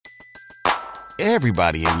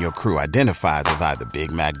Everybody in your crew identifies as either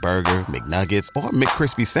Big Mac Burger, McNuggets, or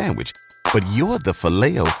McCrispy Sandwich. But you're the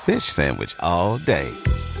Filet-O-Fish Sandwich all day.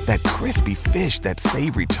 That crispy fish, that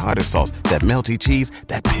savory tartar sauce, that melty cheese,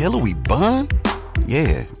 that pillowy bun.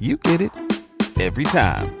 Yeah, you get it. Every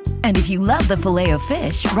time. And if you love the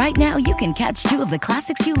Filet-O-Fish, right now you can catch two of the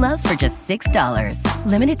classics you love for just $6.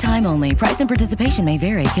 Limited time only. Price and participation may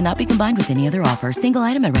vary. Cannot be combined with any other offer. Single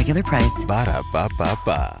item at regular price.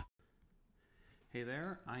 Ba-da-ba-ba-ba. Hey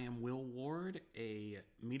there, I am Will Ward, a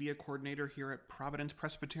media coordinator here at Providence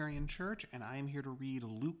Presbyterian Church, and I am here to read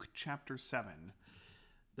Luke chapter 7,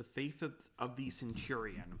 the faith of the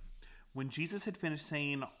centurion. When Jesus had finished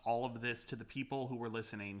saying all of this to the people who were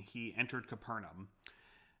listening, he entered Capernaum.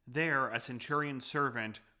 There, a centurion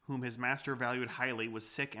servant, whom his master valued highly, was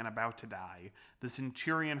sick and about to die. The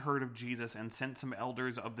centurion heard of Jesus and sent some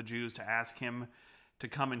elders of the Jews to ask him to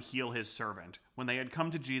come and heal his servant. When they had come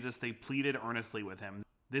to Jesus, they pleaded earnestly with him.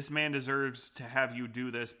 "This man deserves to have you do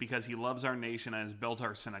this because he loves our nation and has built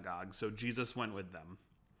our synagogue." So Jesus went with them.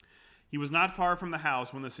 He was not far from the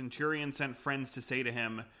house when the centurion sent friends to say to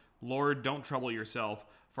him, "Lord, don't trouble yourself,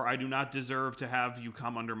 for I do not deserve to have you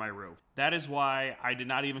come under my roof. That is why I did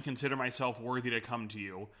not even consider myself worthy to come to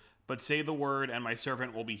you. But say the word, and my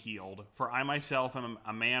servant will be healed. For I myself am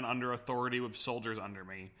a man under authority with soldiers under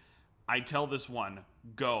me. I tell this one,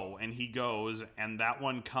 'Go,' and he goes, and that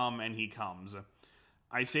one, 'Come,' and he comes.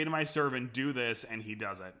 I say to my servant, 'Do this,' and he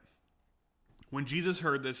does it." When Jesus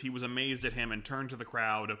heard this, he was amazed at him and turned to the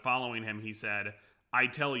crowd. Following him, he said, "I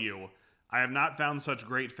tell you, I have not found such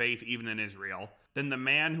great faith even in Israel." Then the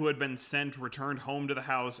man who had been sent returned home to the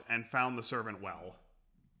house and found the servant well.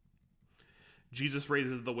 Jesus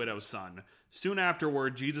raises the widow's son. Soon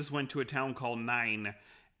afterward, Jesus went to a town called Nain,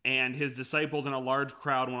 and his disciples and a large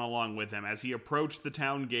crowd went along with him. As he approached the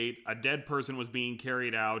town gate, a dead person was being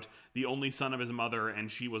carried out, the only son of his mother,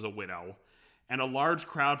 and she was a widow. And a large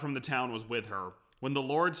crowd from the town was with her. When the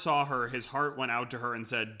Lord saw her, his heart went out to her and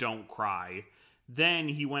said, "Don't cry." Then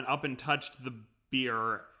he went up and touched the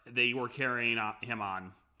bier they were carrying him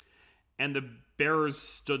on. And the bearers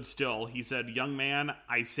stood still. He said, "Young man,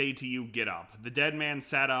 I say to you, get up." The dead man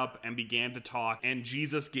sat up and began to talk, and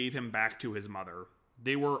Jesus gave him back to his mother.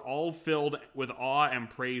 They were all filled with awe and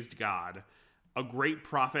praised God. "A great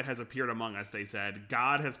prophet has appeared among us," they said.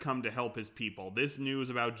 "God has come to help his people." This news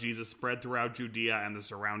about Jesus spread throughout Judea and the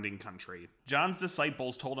surrounding country. John's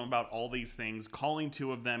disciples told him about all these things. Calling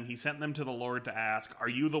two of them, he sent them to the Lord to ask, "Are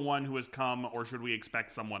you the one who has come, or should we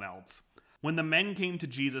expect someone else?" When the men came to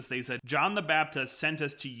Jesus, they said, "John the Baptist sent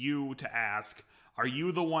us to you to ask, 'Are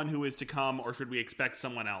you the one who is to come, or should we expect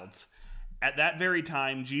someone else?'" At that very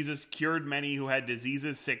time, Jesus cured many who had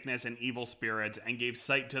diseases, sickness, and evil spirits, and gave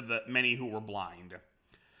sight to the many who were blind.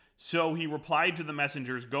 So he replied to the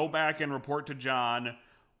messengers, "Go back and report to John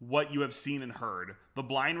what you have seen and heard. The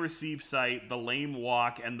blind receive sight, the lame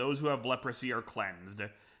walk, and those who have leprosy are cleansed.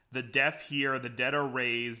 The deaf hear, the dead are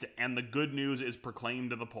raised, and the good news is proclaimed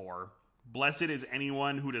to the poor. Blessed is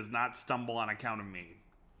anyone who does not stumble on account of me."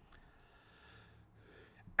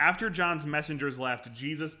 After John's messengers left,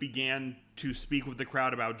 Jesus began to speak with the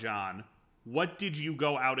crowd about John. "What did you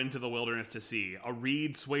go out into the wilderness to see? A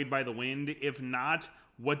reed swayed by the wind? If not,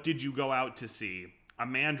 what did you go out to see? A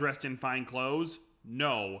man dressed in fine clothes?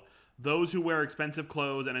 No. Those who wear expensive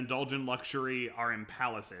clothes and indulge in luxury are in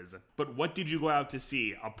palaces. But what did you go out to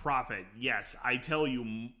see? A prophet. Yes, I tell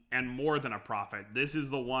you, and more than a prophet. This is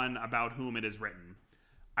the one about whom it is written,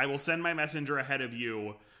 'I will send my messenger ahead of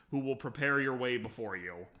you, who will prepare your way before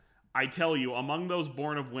you.' I tell you, among those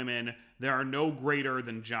born of women, there are no greater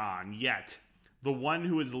than John. Yet, the one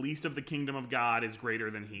who is least of the kingdom of God is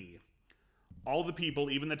greater than he." All the people,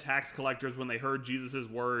 even the tax collectors, when they heard Jesus'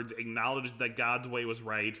 words, acknowledged that God's way was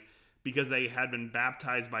right, because they had been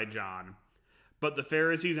baptized by John. But the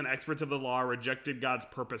Pharisees and experts of the law rejected God's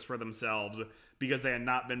purpose for themselves, because they had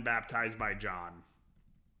not been baptized by John.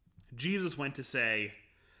 Jesus went to say,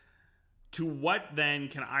 "To what then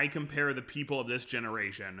can I compare the people of this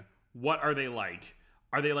generation? What are they like?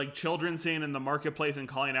 Are they like children sitting in the marketplace and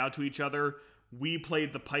calling out to each other, 'We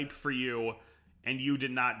played the pipe for you, and you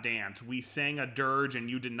did not dance. We sang a dirge, and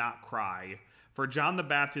you did not cry.' For John the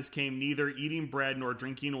Baptist came neither eating bread nor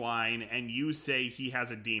drinking wine, and you say he has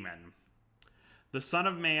a demon. The Son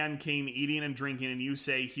of Man came eating and drinking, and you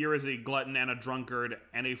say, 'Here is a glutton and a drunkard,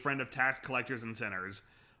 and a friend of tax collectors and sinners.'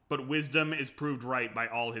 But wisdom is proved right by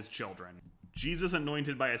all his children." Jesus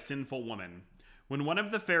anointed by a sinful woman. When one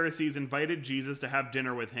of the Pharisees invited Jesus to have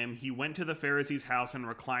dinner with him, he went to the Pharisee's house and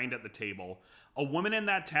reclined at the table. A woman in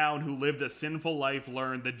that town who lived a sinful life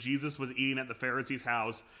learned that Jesus was eating at the Pharisee's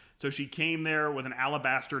house, So she came there with an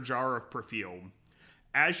alabaster jar of perfume.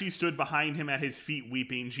 As she stood behind him at his feet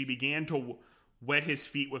weeping, she began to wet his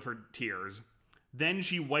feet with her tears. Then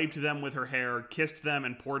she wiped them with her hair, kissed them,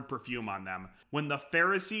 and poured perfume on them. When the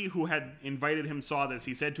Pharisee who had invited him saw this,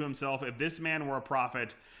 he said to himself, if this man were a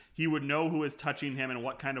prophet, he would know who is touching him and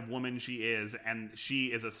what kind of woman she is, and she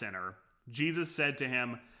is a sinner. Jesus said to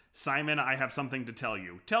him, Simon, I have something to tell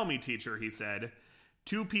you. Tell me, teacher, he said.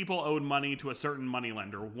 2 people owed money to a certain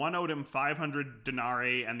moneylender. One owed him 500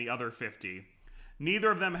 denarii and the other 50. Neither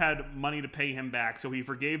of them had money to pay him back, so he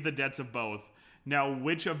forgave the debts of both. Now,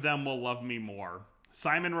 which of them will love me more?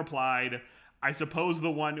 Simon replied, I suppose the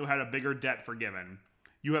one who had a bigger debt forgiven.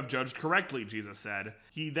 You have judged correctly, Jesus said.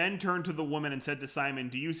 He then turned to the woman and said to Simon,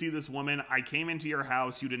 do you see this woman? I came into your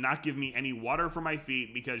house. You did not give me any water for my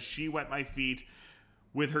feet because she wet my feet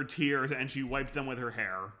with her tears and she wiped them with her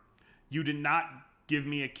hair. You did not give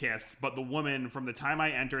me a kiss, but the woman from the time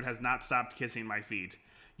I entered has not stopped kissing my feet.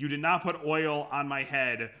 You did not put oil on my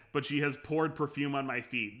head, but she has poured perfume on my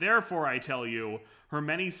feet. Therefore, I tell you, her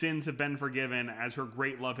many sins have been forgiven as her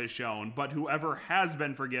great love has shown. But whoever has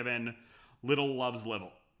been forgiven, little loves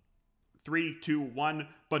little. 3, 2, 1.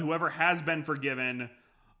 But whoever has been forgiven,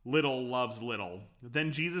 little loves little.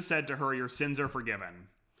 Then Jesus said to her, your sins are forgiven.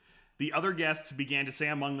 The other guests began to say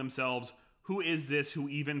among themselves, who is this who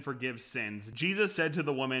even forgives sins? Jesus said to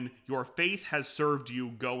the woman, your faith has served you.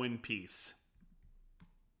 Go in peace.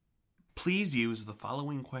 Please use the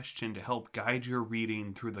following question to help guide your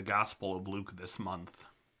reading through the Gospel of Luke this month.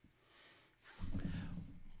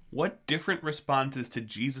 What different responses to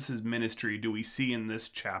Jesus' ministry do we see in this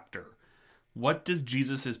chapter? What does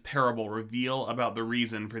Jesus' parable reveal about the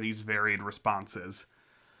reason for these varied responses?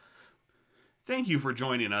 Thank you for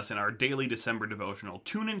joining us in our daily December devotional.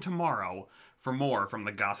 Tune in tomorrow for more from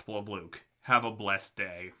the Gospel of Luke. Have a blessed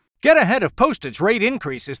day. Get ahead of postage rate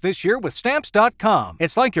increases this year with Stamps.com.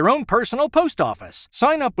 It's like your own personal post office.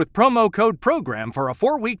 Sign up with promo code PROGRAM for a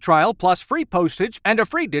 4-week trial plus free postage and a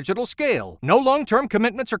free digital scale. No long-term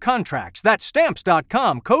commitments or contracts. That's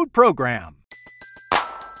Stamps.com, code PROGRAM.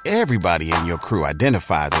 Everybody in your crew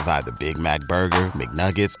identifies as either Big Mac Burger,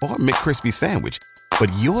 McNuggets, or McCrispy Sandwich.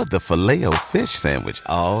 But you're the Filet-O-Fish Sandwich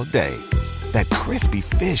all day. That crispy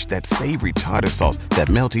fish, that savory tartar sauce, that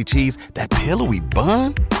melty cheese, that pillowy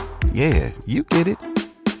bun. Yeah, you get it.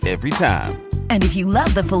 Every time. And if you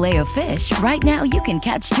love the Filet-O-Fish, right now you can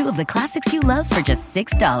catch 2 of the classics you love for just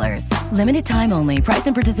 $6. Limited time only. Price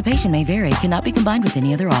and participation may vary. Cannot be combined with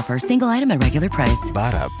any other offer. Single item at regular price.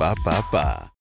 Ba-da-ba-ba-ba.